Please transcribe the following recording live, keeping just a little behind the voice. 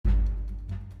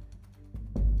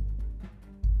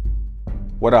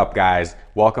What up, guys?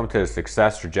 Welcome to the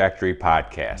Success Trajectory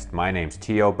Podcast. My name's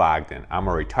T.O. Bogdan. I'm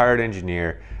a retired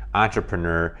engineer,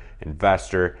 entrepreneur,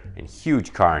 investor, and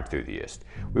huge car enthusiast.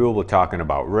 We will be talking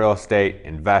about real estate,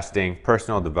 investing,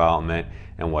 personal development,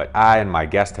 and what I and my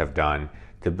guests have done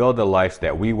to build the life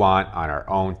that we want on our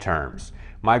own terms.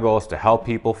 My goal is to help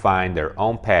people find their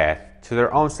own path to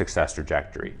their own success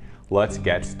trajectory. Let's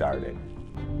get started.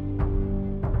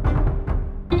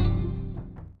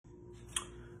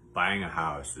 Buying a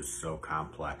house is so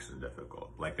complex and difficult,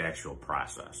 like the actual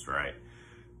process, right?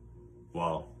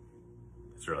 Well,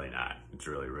 it's really not. It's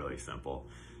really simple.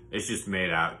 It's just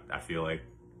made out, I feel like,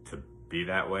 to be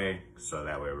that way, so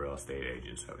that way real estate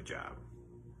agents have a job.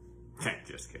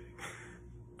 Just kidding.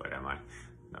 But am I?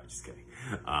 No, just kidding.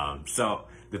 So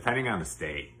depending on the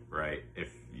state, right?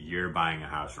 If you're buying a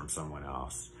house from someone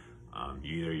else,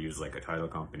 you either use like a title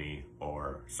company,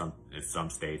 or in some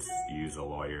states you use a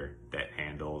lawyer that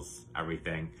handles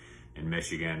everything. In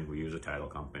Michigan, we use a title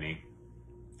company,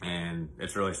 and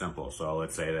it's really simple. So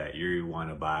let's say that you want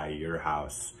to buy your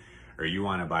house, or you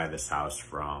want to buy this house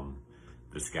from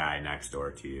this guy next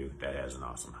door to you that has an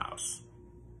awesome house.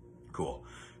 Cool.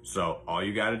 So all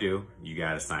you got to do, you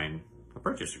got to sign a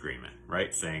purchase agreement,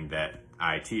 right? Saying that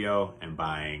I, T.O., am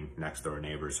buying next door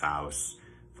neighbor's house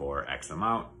for X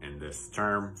amount in this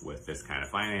term with this kind of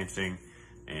financing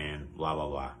and blah, blah,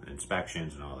 blah,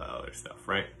 inspections and all that other stuff,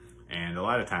 right? And a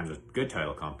lot of times a good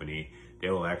title company, they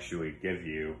will actually give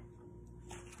you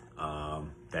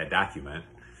that document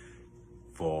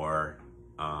for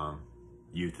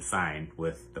you to sign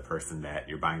with the person that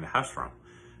you're buying the house from.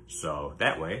 So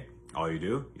that way, all you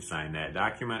do, you sign that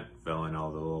document, fill in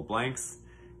all the little blanks,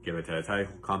 give it to the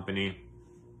title company,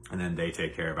 and then they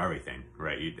take care of everything,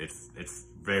 right? It's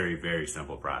very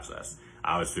simple process.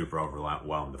 I was super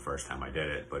overwhelmed the first time I did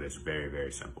it, but it's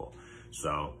very simple.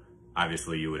 So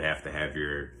obviously you would have to have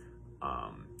your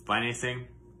financing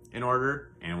in order,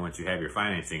 and once you have your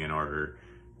financing in order,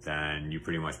 then you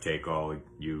pretty much take all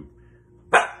you...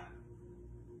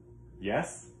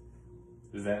 Yes?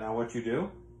 Is that not what you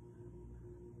do?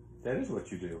 That is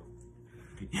what you do.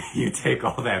 You take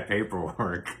all that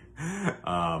paperwork.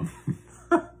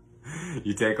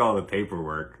 You take all the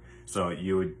paperwork. So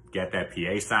you would get that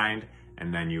PA signed,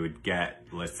 and then you would get,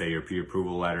 let's say, your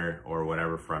pre-approval letter or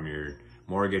whatever from your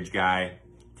mortgage guy.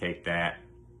 Take that,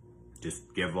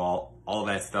 just give all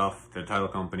that stuff to the title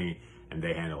company, and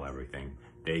they handle everything.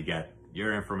 They get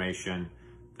your information,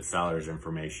 the seller's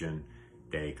information,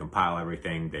 they compile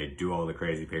everything, they do all the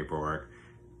crazy paperwork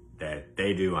that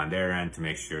they do on their end to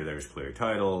make sure there's clear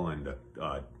title and the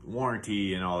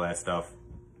warranty and all that stuff.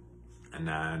 And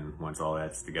then once all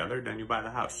that's together, then you buy the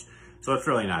house. So it's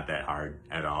really not that hard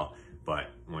at all,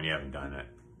 but when you haven't done it,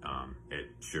 it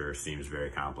sure seems very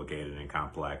complicated and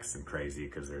complex and crazy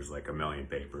because there's like a million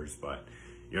papers, but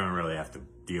you don't really have to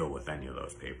deal with any of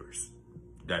those papers.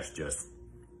 That's just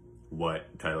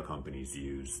what title companies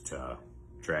use to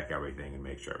track everything and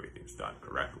make sure everything's done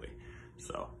correctly.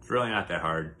 So it's really not that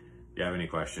hard. If you have any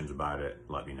questions about it,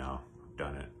 let me know. I've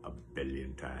done it a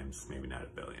billion times, maybe not a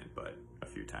billion, but a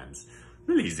few times.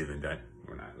 Lily's even done.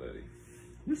 We're not Lily.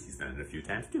 Lucy's done it a few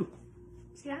times too.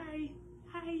 Say hi.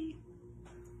 Hi.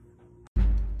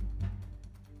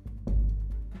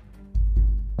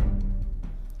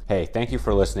 Hey, thank you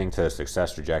for listening to the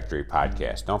Success Trajectory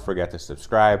Podcast. Don't forget to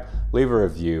subscribe, leave a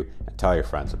review, and tell your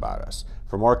friends about us.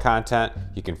 For more content,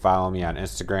 you can follow me on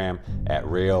Instagram at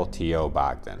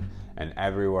RealTOBogdan, and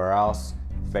everywhere else,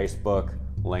 Facebook,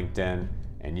 LinkedIn,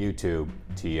 and YouTube,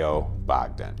 T.O.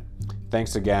 Bogdan.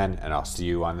 Thanks again, and I'll see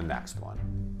you on the next one.